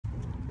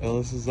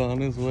Ellis is on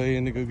his way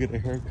in to go get a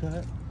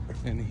haircut,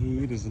 and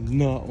he does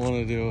not want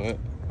to do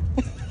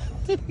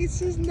it. He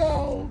says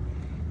no.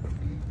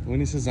 When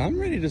he says, I'm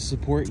ready to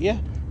support you,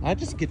 I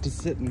just get to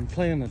sit and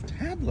play on a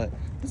tablet.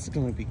 This is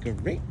going to be a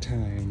great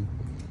time.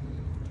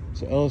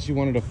 So Ellis, you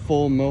wanted a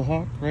full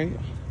mohawk, right?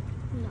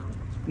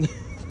 No.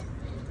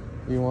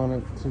 You want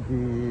it to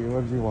be,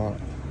 what did you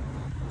want?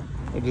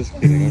 I'm just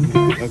kidding.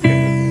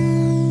 Okay.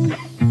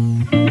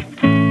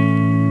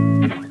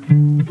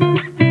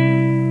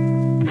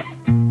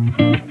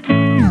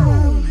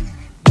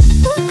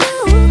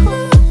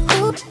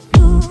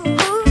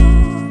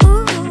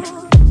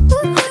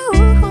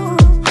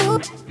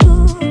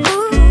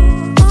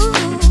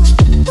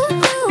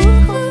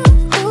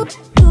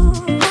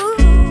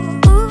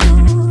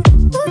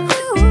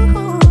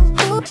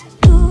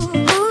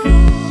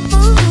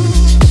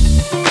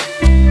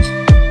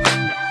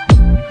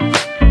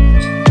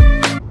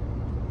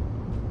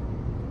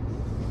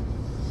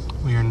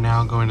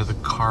 Going to the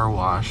car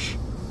wash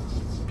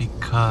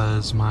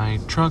because my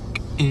truck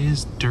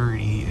is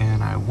dirty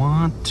and I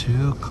want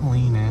to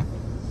clean it.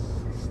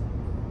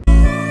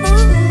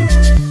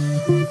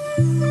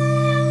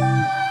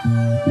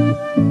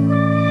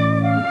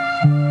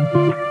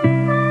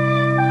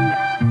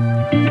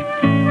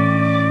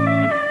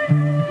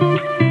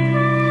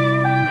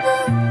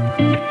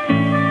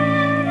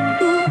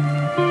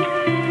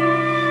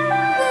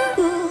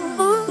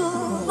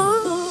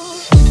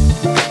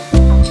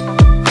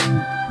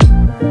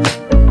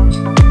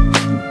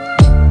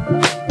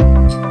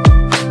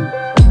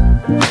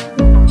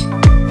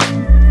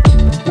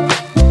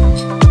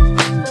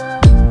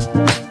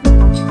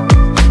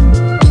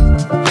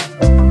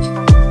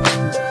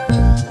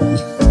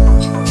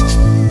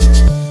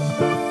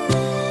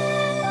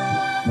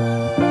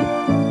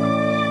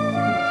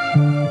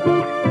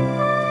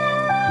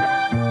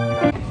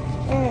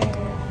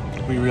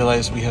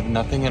 We have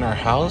nothing in our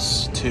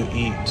house to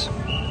eat,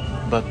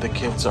 but the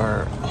kids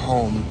are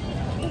home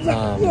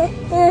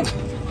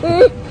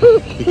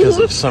because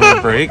of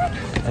summer break,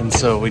 and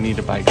so we need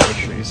to buy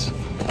groceries.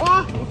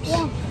 Oops.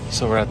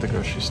 So we're at the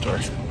grocery store.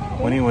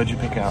 Winnie, what'd you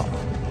pick out?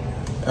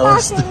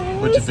 Ellis,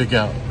 what'd you pick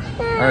out?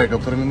 All right, go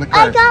put them in the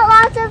cart. I got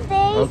lots of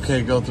things.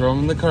 Okay, go throw them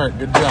in the cart.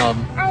 Good job.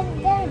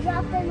 I'm gonna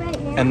drop them right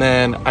now. And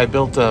then I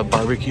built a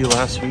barbecue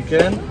last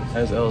weekend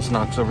as Ellis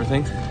knocks over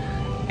things.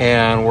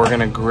 And we're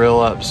gonna grill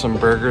up some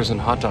burgers and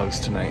hot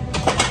dogs tonight.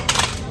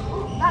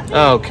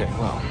 Okay,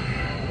 well.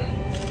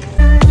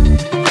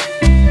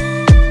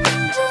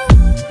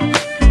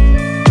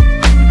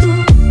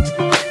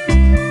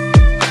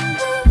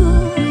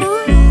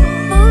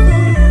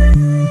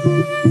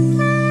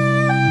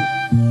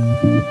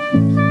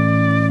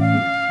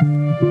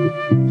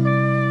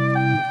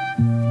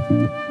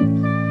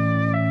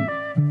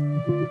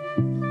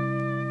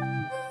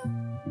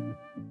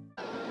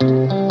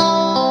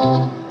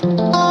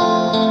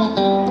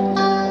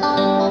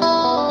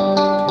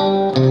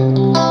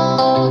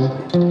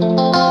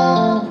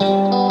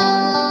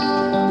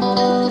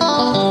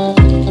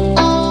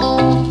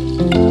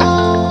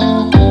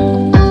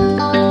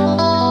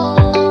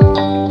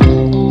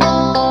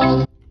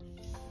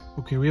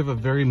 Okay, we have a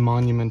very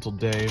monumental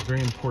day, a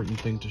very important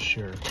thing to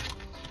share.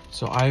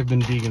 So I have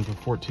been vegan for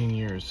 14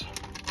 years,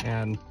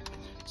 and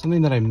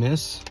something that I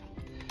miss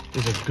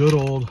is a good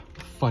old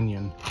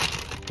Funyun.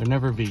 They're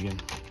never vegan.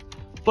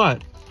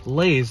 But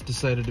Lay's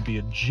decided to be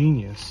a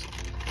genius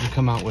and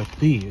come out with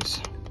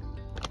these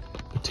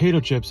potato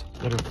chips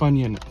that are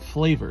Funyun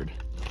flavored.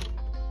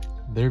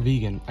 They're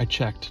vegan. I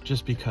checked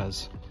just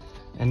because.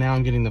 And now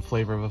I'm getting the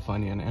flavor of a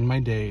Funyun, and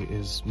my day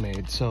is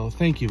made. So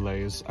thank you,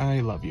 Lay's. I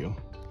love you.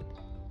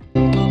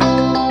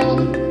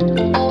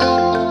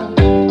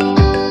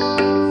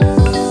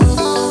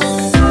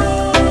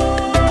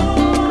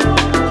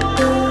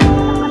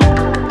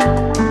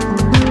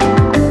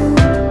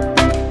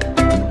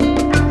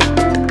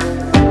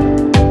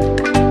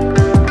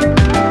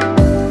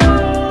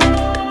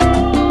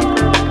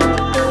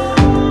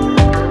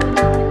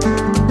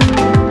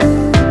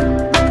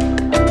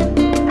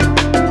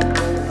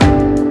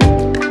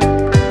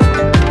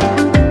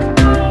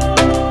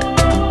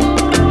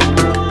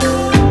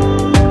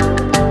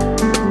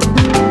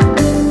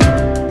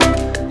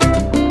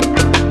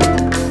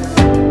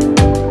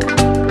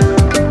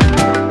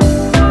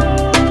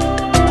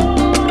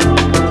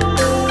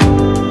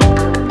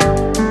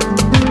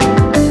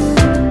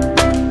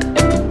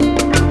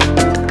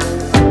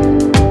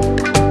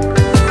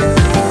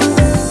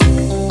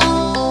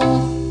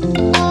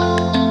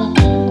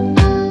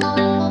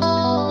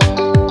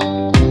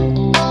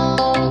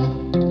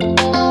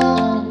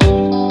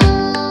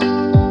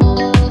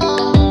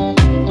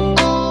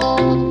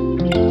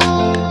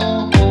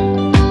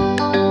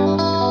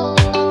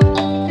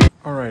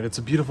 It's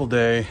a beautiful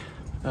day.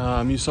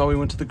 You saw we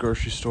went to the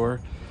grocery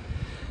store.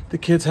 The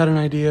kids had an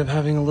idea of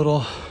having a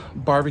little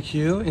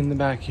barbecue in the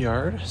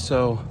backyard.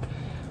 So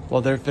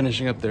while they're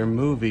finishing up their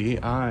movie,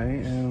 I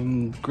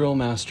am Grill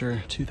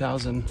Master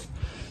 2000.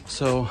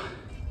 So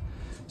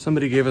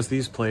somebody gave us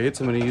these plates.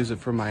 I'm gonna use it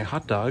for my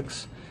hot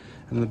dogs.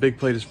 And the big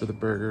plate is for the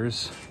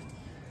burgers.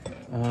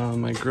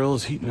 My grill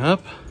is heating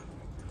up,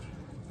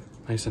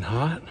 nice and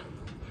hot.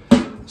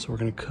 So we're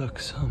gonna cook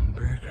some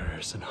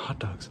burgers and hot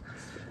dogs.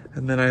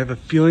 And then I have a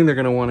feeling they're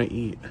gonna wanna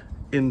eat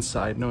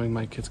inside, knowing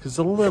my kids, because it's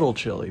a little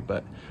chilly,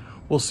 but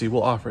we'll see.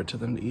 We'll offer it to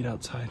them to eat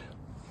outside.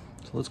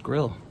 So let's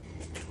grill.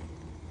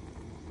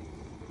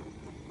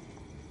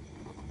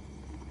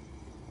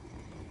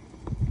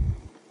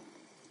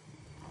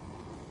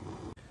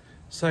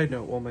 Side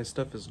note, while my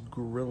stuff is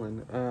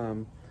grilling,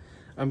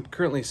 I'm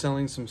currently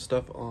selling some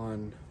stuff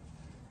on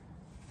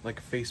like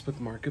Facebook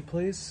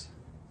Marketplace,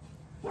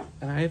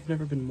 and I have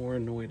never been more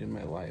annoyed in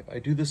my life. I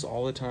do this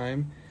all the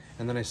time,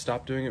 and then I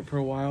stop doing it for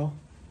a while,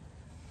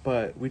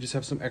 but we just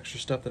have some extra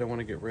stuff that I want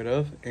to get rid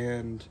of,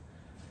 and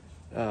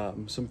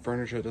some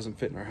furniture that doesn't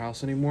fit in our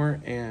house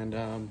anymore, and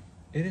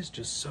it is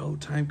just so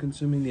time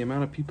consuming, the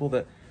amount of people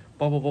that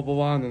blah blah blah blah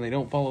blah, and then they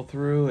don't follow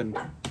through, and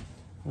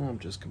well, I'm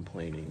just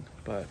complaining.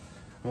 But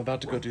I'm about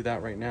to go do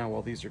that right now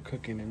while these are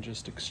cooking and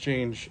just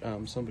exchange.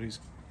 Somebody's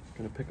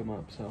gonna pick them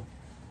up, so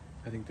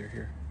I think they're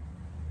here.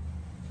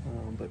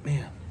 But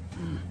man.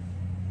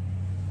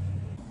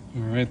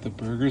 All right, the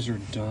burgers are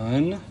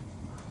done.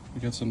 We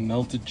got some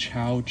melted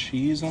chow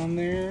cheese on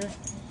there.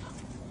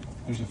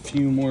 There's a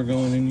few more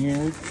going in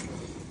here.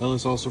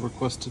 Ellis also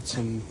requested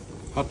some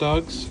hot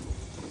dogs.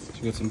 So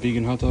we got some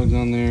vegan hot dogs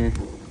on there.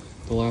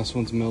 The last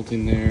one's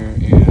melting there,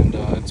 and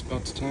it's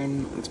about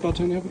time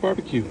to have a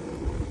barbecue.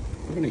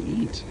 We're gonna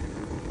eat.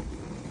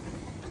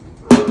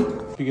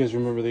 If you guys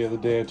remember the other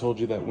day, I told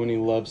you that Winnie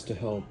loves to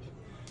help.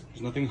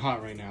 There's nothing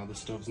hot right now. The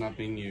stove's not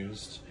being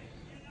used,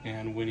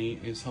 and Winnie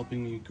is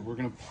helping me. We're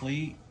gonna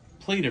plate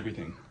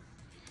everything.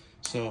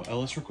 So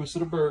Ellis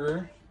requested a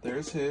burger.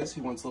 There's his.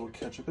 He wants a little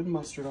ketchup and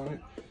mustard on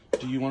it.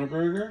 Do you want a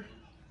burger?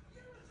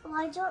 Oh,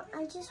 I don't.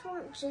 I just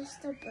want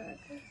just a burger.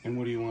 And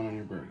what do you want on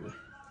your burger?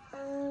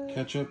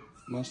 Ketchup,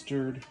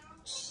 mustard,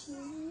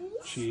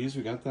 cheese.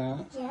 We got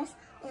that. Yes.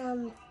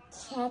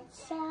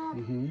 Ketchup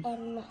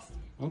and mustard.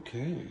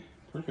 Okay,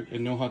 perfect.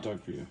 And no hot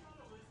dog for you.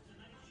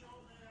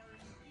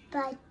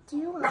 But do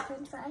you want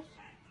French fries?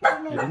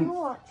 No, you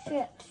want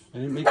chips. I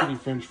didn't make any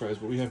French fries,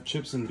 but we have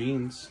chips and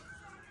beans.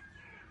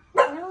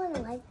 I don't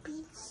really like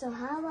beans, so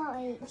how about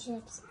I eat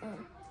chips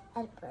and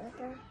a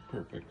burger?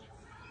 Perfect.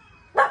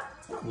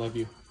 Love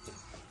you.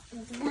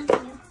 Love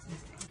you.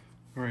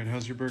 All right,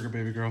 how's your burger,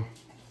 baby girl?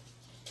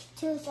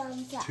 2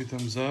 thumbs up. 2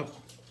 thumbs up.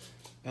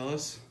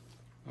 Ellis?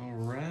 All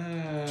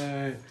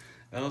right.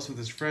 Ellis with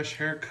his fresh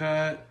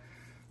haircut.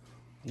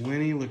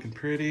 Winnie looking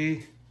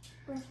pretty.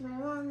 With my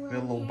long We had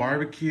a little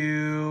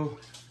barbecue.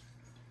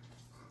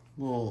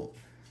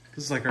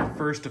 This is like our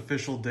first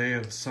official day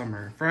of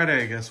summer.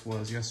 Friday, I guess,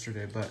 was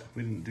yesterday, but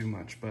we didn't do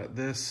much. But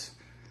this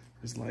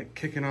is like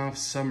kicking off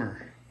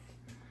summer.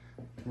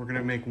 We're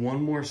gonna make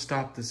one more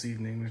stop this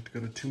evening. We have to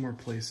go to 2 more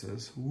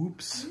places.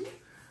 Whoops.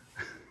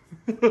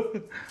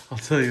 I'll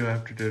tell you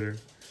after dinner.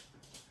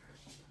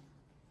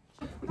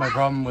 My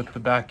problem with the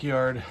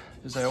backyard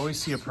is I always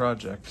see a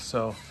project.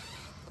 So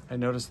I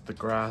noticed that the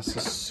grass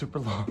is super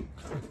long.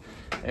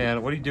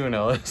 And what are you doing,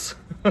 Ellis?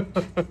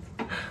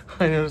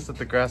 I noticed that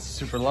the grass is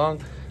super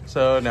long.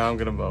 So now I'm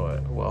gonna mow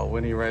it. Well,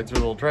 Winnie rides her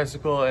little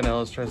tricycle and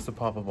Ellis tries to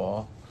pop a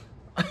ball.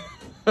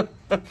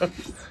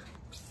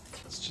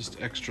 It's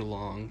just extra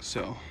long,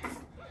 so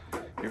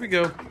here we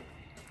go.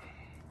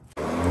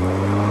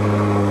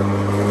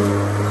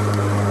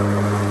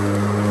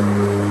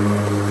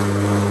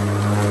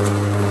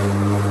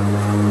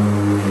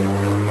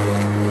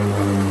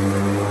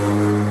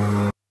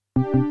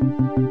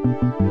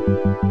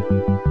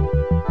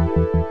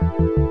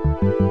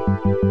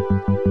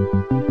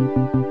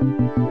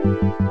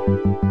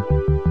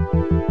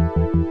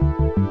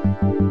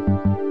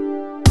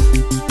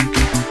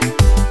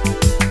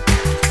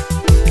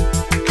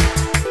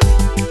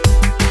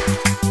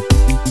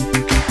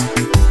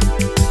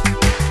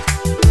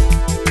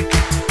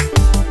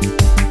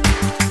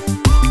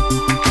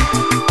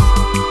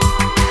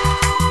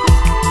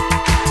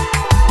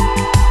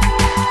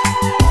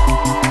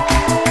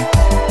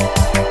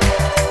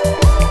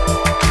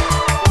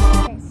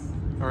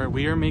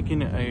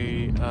 Making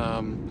a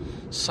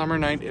summer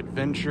night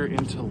adventure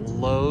into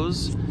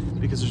Lowe's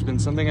because there's been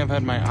something I've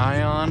had my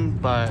eye on,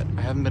 but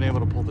I haven't been able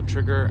to pull the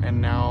trigger,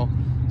 and now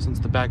since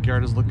the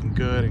backyard is looking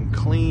good and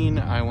clean,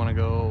 I want to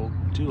go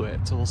do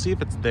it. So we'll see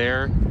if it's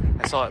there.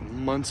 I saw it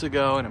months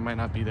ago and it might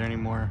not be there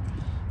anymore,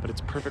 but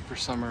it's perfect for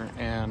summer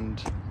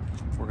and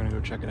we're gonna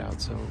go check it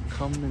out. So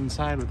come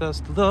inside with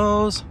us to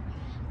Lowe's.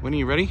 Winnie,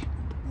 you ready?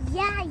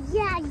 Yeah.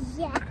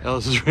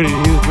 Ellis is ready to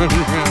run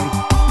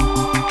around.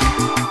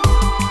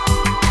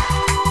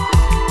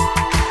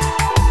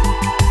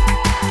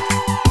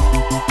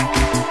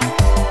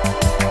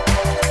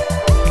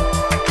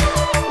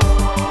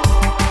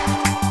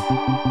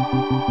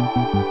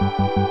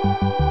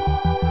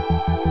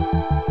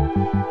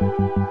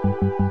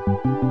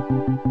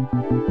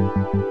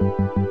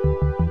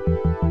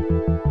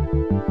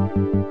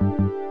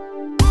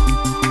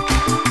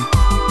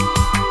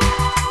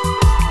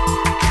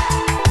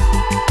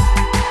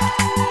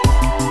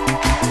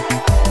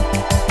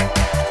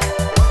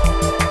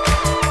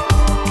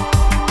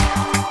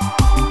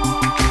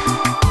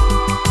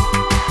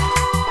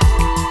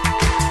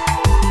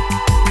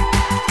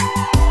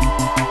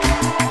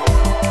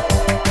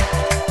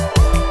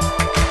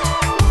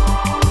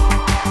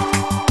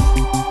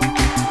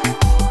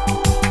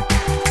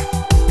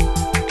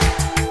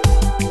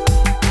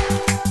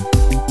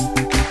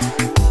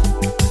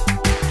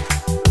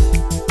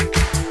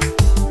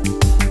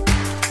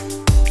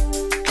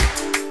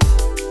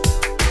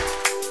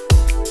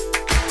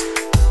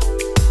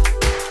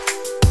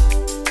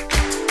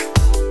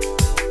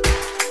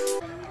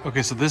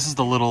 Okay, so this is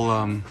the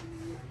little,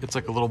 it's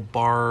like a little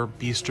bar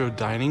bistro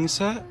dining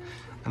set.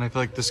 And I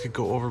feel like this could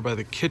go over by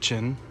the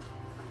kitchen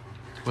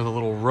with a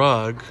little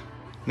rug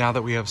now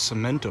that we have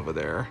cement over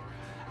there.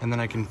 And then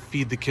I can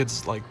feed the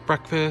kids like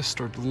breakfast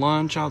or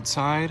lunch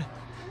outside.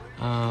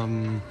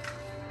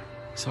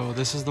 So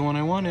this is the one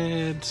I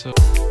wanted, so.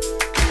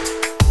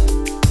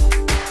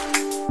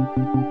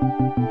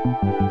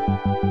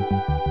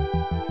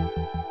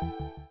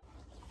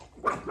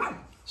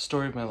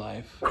 Story of my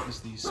life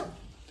is these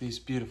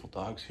beautiful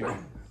dogs here.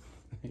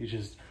 They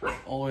just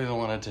always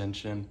want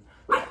attention,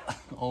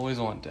 always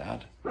want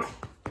dad.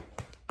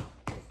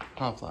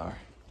 Huh, Flower?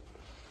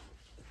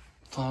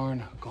 Flower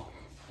Knuckle.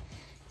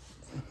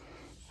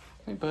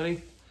 Hey,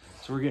 buddy.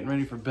 So we're getting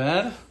ready for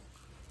bed.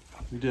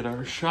 We did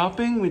our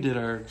shopping, we did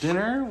our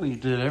dinner, we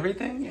did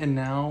everything, and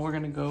now we're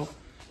gonna go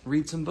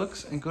read some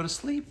books and go to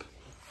sleep.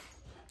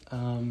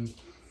 And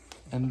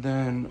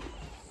then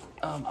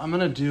I'm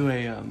gonna do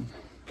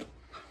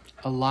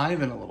a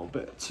live in a little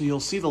bit. So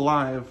you'll see the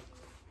live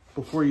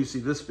before you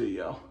see this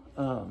video,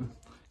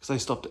 because I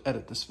still have to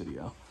edit this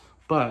video.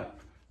 But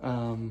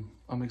I'm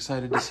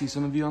excited to see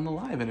some of you on the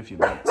live in a few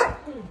minutes.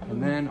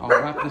 And then I'll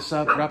wrap this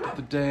up, wrap up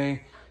the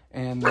day,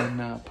 and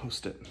then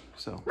post it.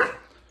 So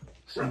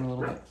see you in a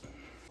little bit.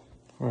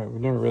 All right,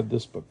 we've never read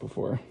this book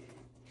before.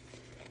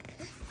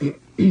 I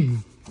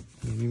don't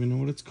even know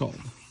what it's called.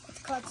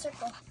 It's called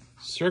Circle.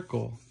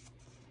 Circle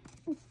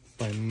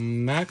by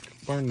Mac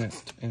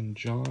Barnett and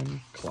John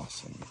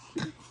Clausen.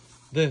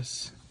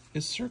 This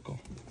is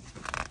Circle.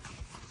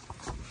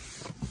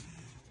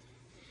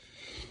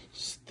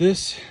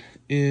 This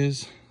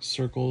is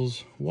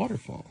Circle's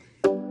waterfall.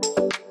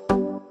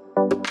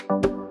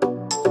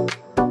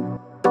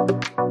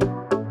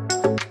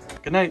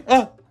 Good night.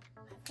 Ah!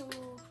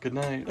 Good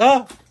night.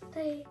 Ah!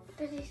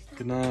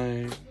 Good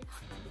night.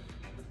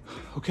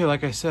 Okay,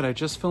 like I said, I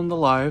just filmed the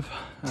live.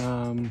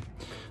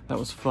 That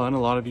was fun. A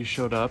lot of you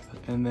showed up.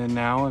 And then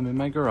now I'm in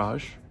my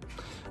garage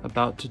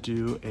about to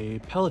do a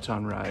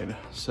Peloton ride.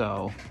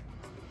 So,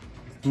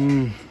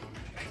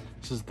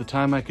 this is the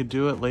time I could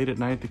do it late at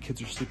night. The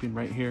kids are sleeping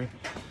right here.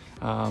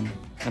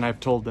 And I've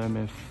told them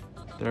if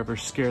they're ever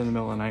scared in the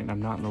middle of the night and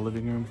I'm not in the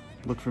living room,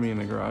 look for me in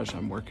the garage.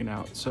 I'm working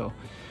out. So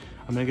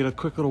I'm gonna get a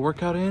quick little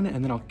workout in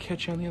and then I'll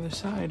catch you on the other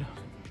side.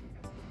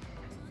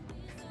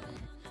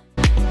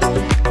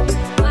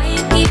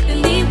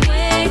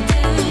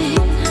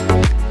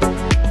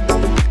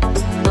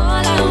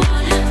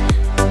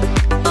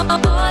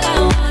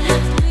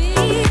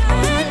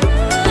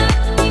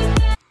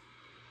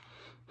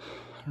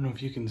 I don't know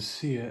if you can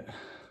see it.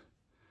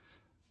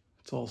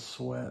 It's all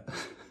sweat.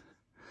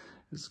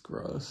 It's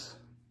gross.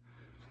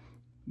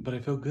 But I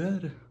feel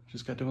good.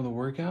 Just got done with a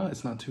workout.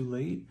 It's not too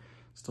late.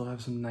 Still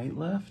have some night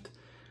left.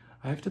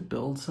 I have to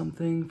build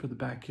something for the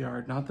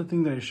backyard. Not the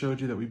thing that I showed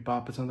you that we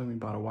bought, but something we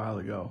bought a while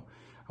ago.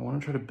 I want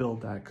to try to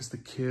build that because the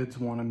kids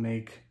want to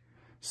make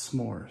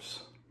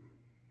s'mores.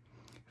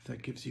 If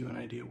that gives you an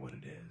idea what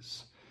it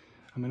is.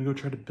 I'm going to go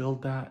try to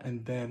build that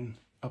and then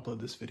upload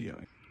this video.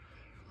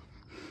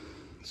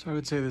 So I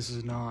would say this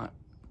is not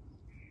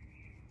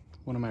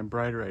one of my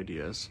brighter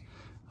ideas.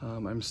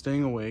 I'm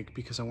staying awake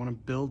because I want to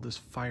build this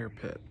fire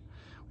pit.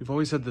 We've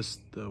always had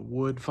the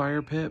wood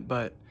fire pit,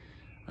 but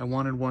I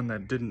wanted one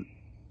that didn't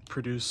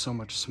produce so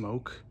much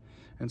smoke.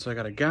 And so I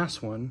got a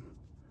gas one,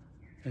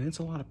 and it's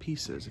a lot of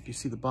pieces. If you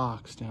see the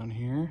box down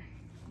here,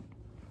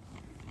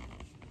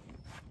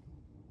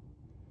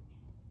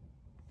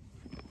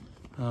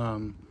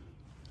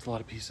 it's a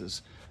lot of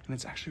pieces, and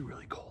it's actually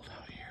really cold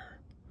out here.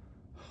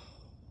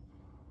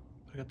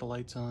 I got the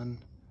lights on,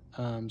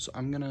 so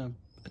I'm gonna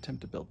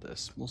attempt to build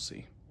this. We'll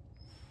see.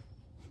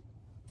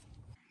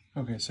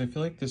 Okay, so I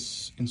feel like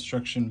this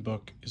instruction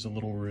book is a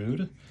little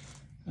rude.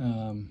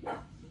 One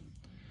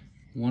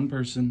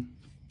person,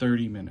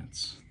 30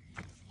 minutes.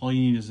 All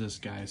you need is this,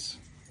 guys.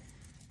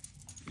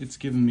 It's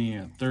giving me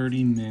a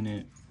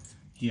 30-minute,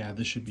 yeah,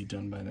 this should be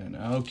done by then.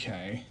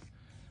 Okay.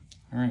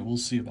 All right, we'll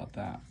see about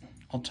that.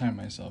 I'll time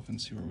myself and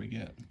see where we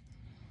get.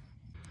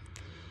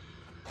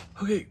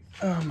 Okay,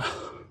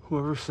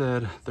 whoever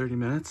said 30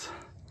 minutes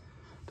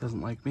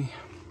doesn't like me.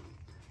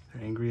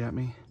 They're angry at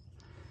me.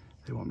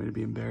 They want me to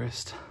be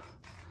embarrassed.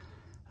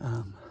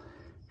 The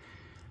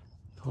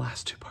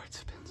last two parts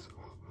have been so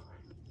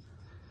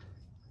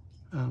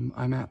hard.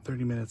 I'm at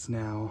 30 minutes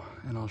now,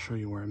 and I'll show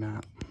you where I'm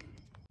at.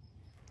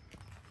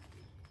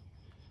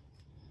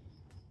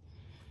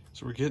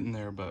 So we're getting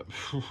there, but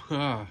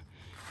we're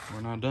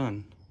not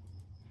done.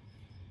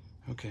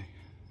 Okay.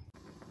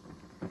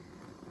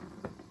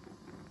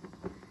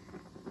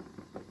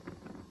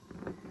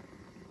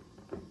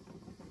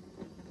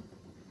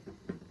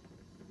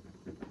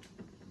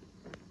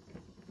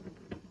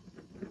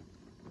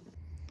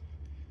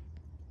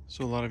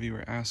 So a lot of you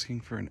are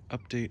asking for an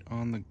update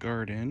on the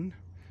garden.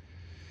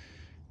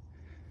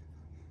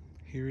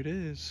 Here it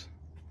is.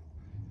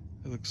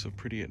 It looks so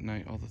pretty at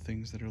night, all the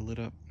things that are lit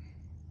up.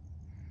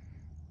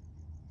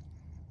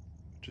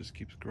 It just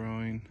keeps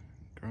growing,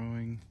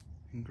 growing,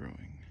 and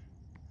growing.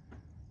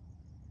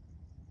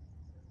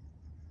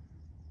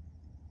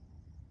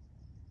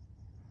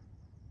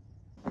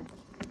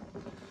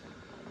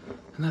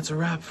 And that's a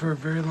wrap for a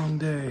very long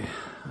day.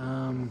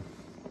 I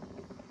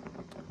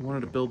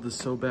wanted to build this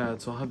so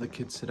bad, so I'll have the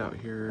kids sit out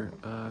here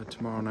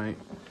tomorrow night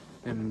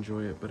and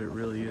enjoy it, but it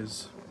really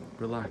is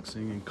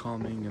relaxing and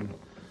calming, and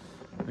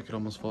I could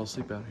almost fall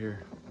asleep out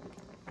here.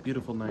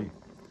 Beautiful night.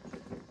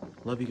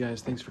 Love you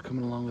guys. Thanks for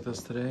coming along with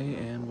us today,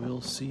 and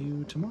we'll see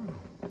you tomorrow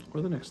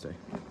or the next day.